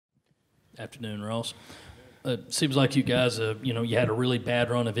Afternoon, Ross. It seems like you guys, you had a really bad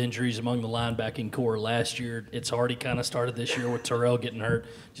run of injuries among the linebacking core last year. It's already kind of started this year with Terrell getting hurt.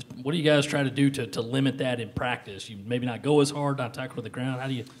 Just what do you guys try to do to limit that in practice? You maybe not go as hard, not tackle to the ground. How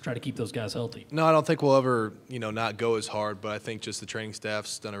do you try to keep those guys healthy? No, I don't think we'll ever, not go as hard, but I think just the training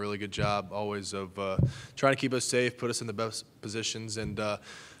staff's done a really good job always of trying to keep us safe, put us in the best positions, and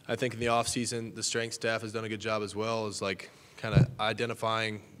I think in the off season the strength staff has done a good job as well, as like kind of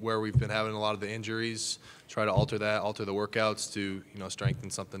identifying where we've been having a lot of the injuries, try to alter the workouts to strengthen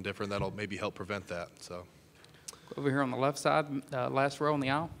something different that'll maybe help prevent that. So over here on the left side, last row on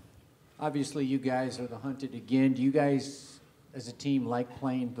the aisle. Obviously, you guys are the hunted again. Do you guys, as a team, like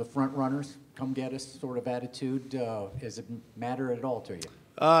playing the front runners, come get us sort of attitude? Does it matter at all to you?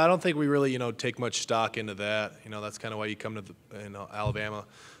 I don't think we really take much stock into that. That's kind of why you come to Alabama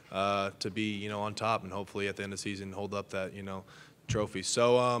to be on top and hopefully at the end of the season hold up that trophy.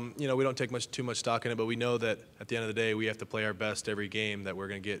 So we don't take too much stock in it, but we know that at the end of the day we have to play our best every game, that we're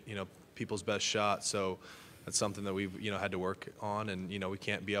going to get people's best shot. So that's something that we've had to work on, and we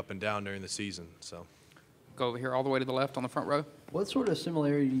can't be up and down during the season. So Go over here all the way to the left on the front row. What sort of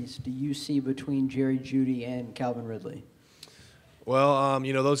similarities do you see between Jerry Jeudy and Calvin Ridley? Well,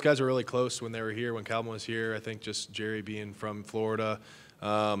 those guys were really close when they were here, when Calvin was here. I think just Jerry being from Florida,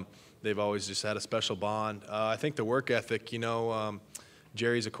 they've always just had a special bond. I think the work ethic,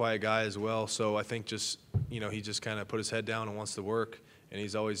 Jerry's a quiet guy as well, so I think just, he just kind of put his head down and wants to work, and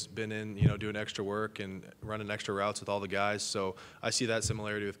he's always been in, doing extra work and running extra routes with all the guys. So I see that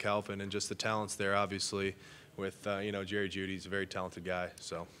similarity with Calvin and just the talents there, obviously, with, Jerry Judy's a very talented guy.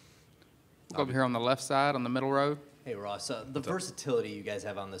 So Go over here on the left side on the middle row. Hey, Ross, the versatility you guys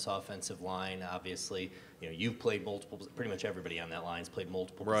have on this offensive line, obviously, you've played pretty much everybody on that line has played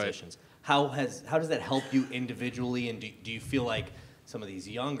multiple positions. How does that help you individually, and do you feel like some of these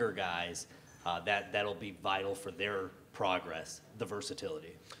younger guys, that'll be vital for their progress, the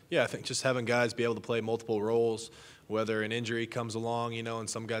versatility? Yeah, I think just having guys be able to play multiple roles, whether an injury comes along, and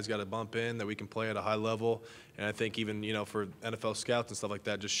some guys got to bump in, that we can play at a high level. And I think even, for NFL scouts and stuff like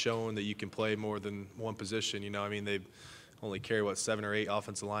that, just showing that you can play more than one position. They only carry, 7 or 8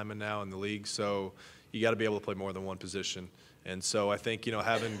 offensive linemen now in the league. So you got to be able to play more than one position. And so I think,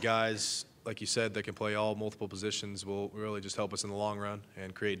 having guys, like you said, that can play all multiple positions will really just help us in the long run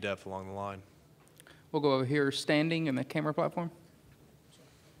and create depth along the line. We'll go over here standing in the camera platform.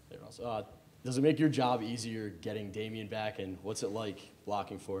 Hey, Ross. Does it make your job easier getting Damian back, and what's it like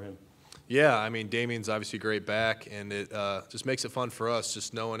blocking for him? Yeah, Damian's obviously a great back, and it just makes it fun for us,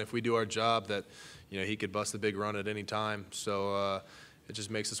 just knowing if we do our job that, he could bust a big run at any time. So it just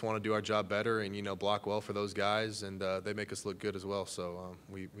makes us want to do our job better and, block well for those guys, and they make us look good as well. So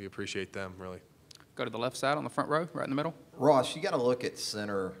we appreciate them, really. Go to the left side on the front row, right in the middle. Ross, you got to look at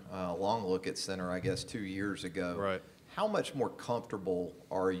center, long look at center, I guess, 2 years ago. Right. How much more comfortable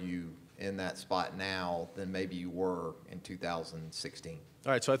are you in that spot now than maybe you were in 2016?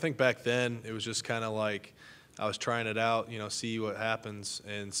 All right, so I think back then it was just kind of like I was trying it out, see what happens.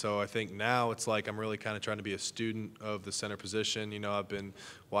 And so I think now it's like I'm really kind of trying to be a student of the center position. I've been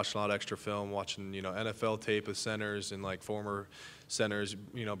watching a lot of extra film, watching, NFL tape of centers and like former centers,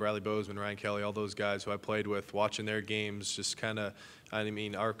 Bradley Bozeman, Ryan Kelly, all those guys who I played with, watching their games, just kind of,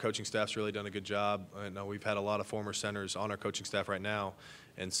 our coaching staff's really done a good job. We've had a lot of former centers on our coaching staff right now.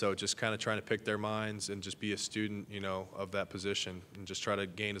 And so just kind of trying to pick their minds and just be a student, of that position and just try to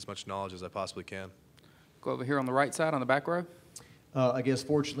gain as much knowledge as I possibly can. Go over here on the right side on the back row. I guess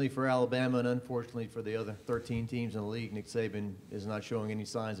fortunately for Alabama and unfortunately for the other 13 teams in the league, Nick Saban is not showing any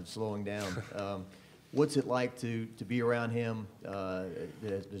signs of slowing down. What's it like to be around him?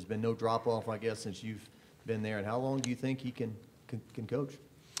 There's been no drop-off, I guess, since you've been there. And how long do you think he can coach?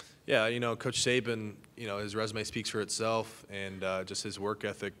 Yeah, Coach Saban, his resume speaks for itself, and just his work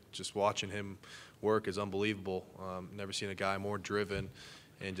ethic, just watching him work is unbelievable. Never seen a guy more driven,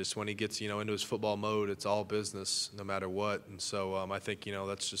 and just when he gets, into his football mode, it's all business no matter what. And so I think,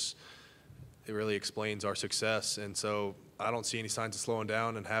 that's just, it really explains our success. And so I don't see any signs of slowing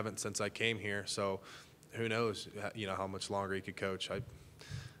down and haven't since I came here. So who knows, how much longer he could coach.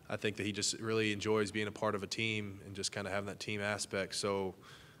 I think that he just really enjoys being a part of a team and just kind of having that team aspect. So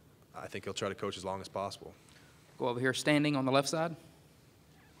I think he'll try to coach as long as possible. Go over here standing on the left side.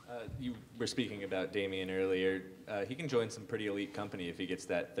 You were speaking about Damian earlier. He can join some pretty elite company if he gets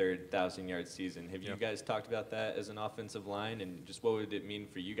that third 1,000-yard season. Have you guys talked about that as an offensive line, and just what would it mean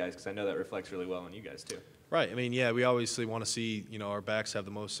for you guys? Because I know that reflects really well on you guys too. Right. Yeah, we obviously want to see, our backs have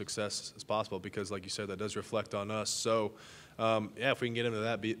the most success as possible because, like you said, that does reflect on us. So, yeah, if we can get into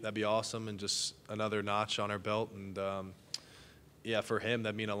that, that'd be awesome, and just another notch on our belt. And yeah, for him,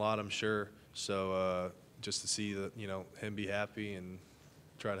 that mean a lot, I'm sure. So just to see him be happy and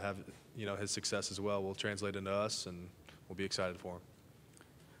try to have his success as well will translate into us, and we'll be excited for him.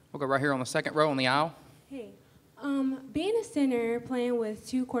 We'll go right here on the second row on the aisle. Hey, being a center, playing with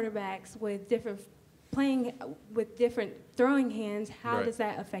two quarterbacks with different throwing hands, how Right. does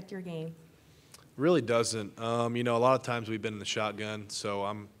that affect your game? Really doesn't. A lot of times we've been in the shotgun, so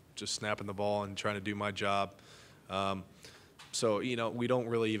I'm just snapping the ball and trying to do my job. So, we don't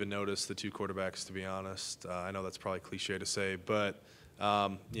really even notice the two quarterbacks, to be honest. I know that's probably cliche to say, but,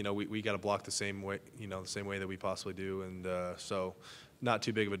 we got to block the same way, the same way that we possibly do. And so not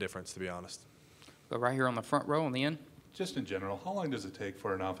too big of a difference, to be honest. Go right here on the front row on the end. Just in general, how long does it take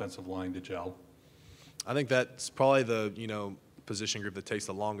for an offensive line to gel? I think that's probably the, position group that takes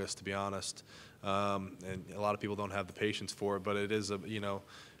the longest, to be honest. And a lot of people don't have the patience for it, but it is a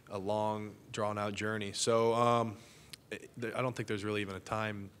long, drawn-out journey. So I don't think there's really even a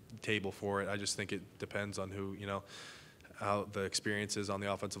timetable for it. I just think it depends on who, how the experience is on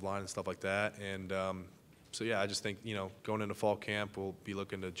the offensive line and stuff like that. And so, yeah, I just think, going into fall camp, we'll be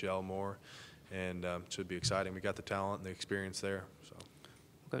looking to gel more, and it should be exciting. We got the talent and the experience there. So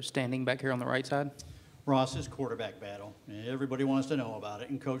We'll go standing back here on the right side. Ross's quarterback battle. Everybody wants to know about it,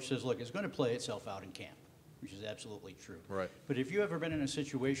 and Coach says, look, it's going to play itself out in camp, which is absolutely true. Right. But have you ever been in a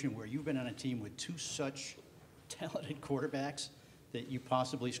situation where you've been on a team with two such talented quarterbacks that you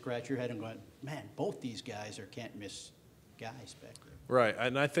possibly scratch your head and go, man, both these guys are can't-miss guys back there? Right,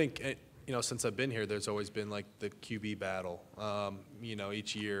 and I think, since I've been here, there's always been like the QB battle.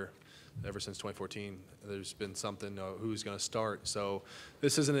 Each year, ever since 2014, there's been something, who's going to start. So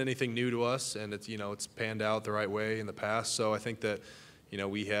this isn't anything new to us, and it's, it's panned out the right way in the past. So I think that,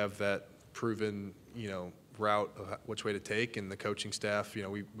 we have that proven, route of which way to take, and the coaching staff,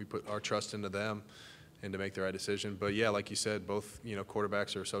 we put our trust into them and to make the right decision. But yeah, like you said, both,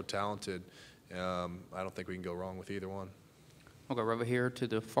 quarterbacks are so talented. I don't think we can go wrong with either one. We'll go over here to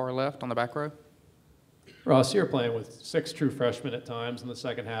the far left on the back row. Ross, you're playing with 6 true freshmen at times in the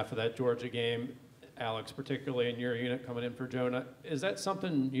second half of that Georgia game. Alex, particularly in your unit, coming in for Jonah. Is that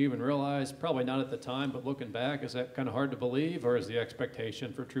something you even realized? Probably not at the time, but looking back, is that kind of hard to believe, or is the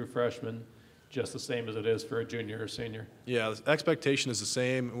expectation for true freshmen just the same as it is for a junior or senior? Yeah, the expectation is the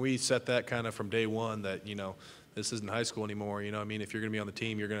same. We set that kind of from day one that, this isn't high school anymore. If you're going to be on the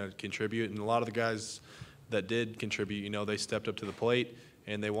team, you're going to contribute. And a lot of the guys that did contribute, they stepped up to the plate,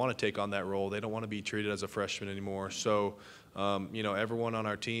 and they want to take on that role. They don't want to be treated as a freshman anymore. So, everyone on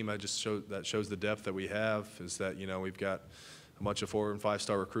our team, that shows the depth that we have, is that, we've got a bunch of 4- and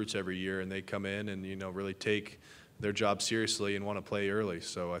 5-star recruits every year, and they come in and, really take their job seriously and want to play early.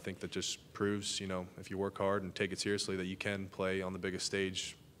 So I think that just proves, if you work hard and take it seriously, that you can play on the biggest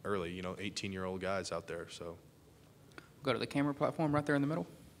stage early, 18-year-old guys out there. So Go to the camera platform right there in the middle.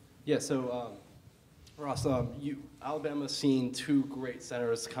 Yeah, so Ross, Alabama's seen 2 great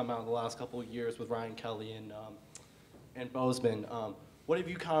centers come out in the last couple of years with Ryan Kelly and Bozeman. What have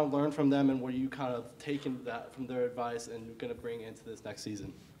you kind of learned from them, and what are you kind of taking that from their advice and going to bring into this next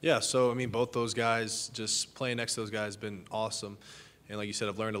season? Yeah, so both those guys, just playing next to those guys has been awesome. And like you said,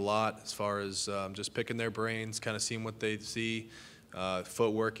 I've learned a lot as far as just picking their brains, kind of seeing what they see,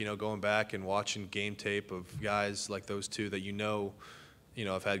 footwork, going back and watching game tape of guys like those 2 that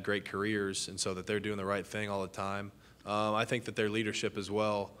have had great careers, and so that they're doing the right thing all the time. I think that their leadership as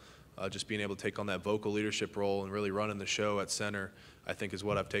well, just being able to take on that vocal leadership role and really running the show at center, I think is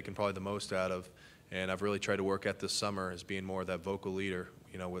what I've taken probably the most out of. And I've really tried to work at this summer as being more of that vocal leader,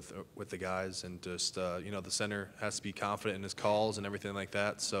 with the guys, and just, the center has to be confident in his calls and everything like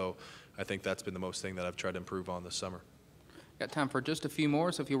that. So I think that's been the most thing that I've tried to improve on this summer. Got time for just a few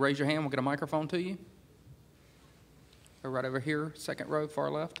more, so if you raise your hand, we'll get a microphone to you. Go right over here, second row, far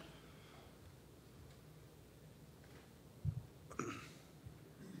left.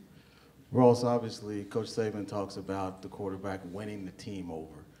 Ross, obviously, Coach Saban talks about the quarterback winning the team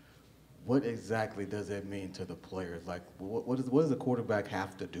over. What exactly does that mean to the players? Like, what does the quarterback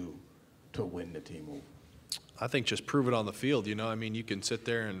have to do to win the team over? I think just prove it on the field. You can sit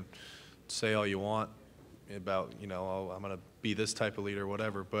there and say all you want about, oh, I'm going to be this type of leader or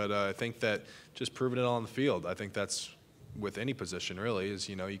whatever. But I think that just proving it on the field, I think that's with any position really, is,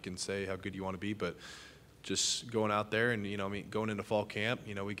 you can say how good you want to be, but just going out there and, going into fall camp,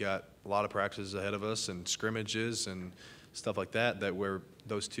 we got a lot of practices ahead of us and scrimmages and stuff like that where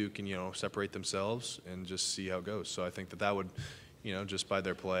those 2 can, separate themselves and just see how it goes. So I think that would, just by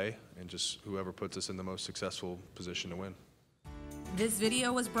their play and just whoever puts us in the most successful position to win. This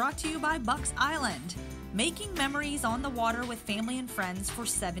video was brought to you by Bucks Island, making memories on the water with family and friends for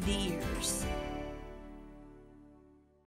 70 years.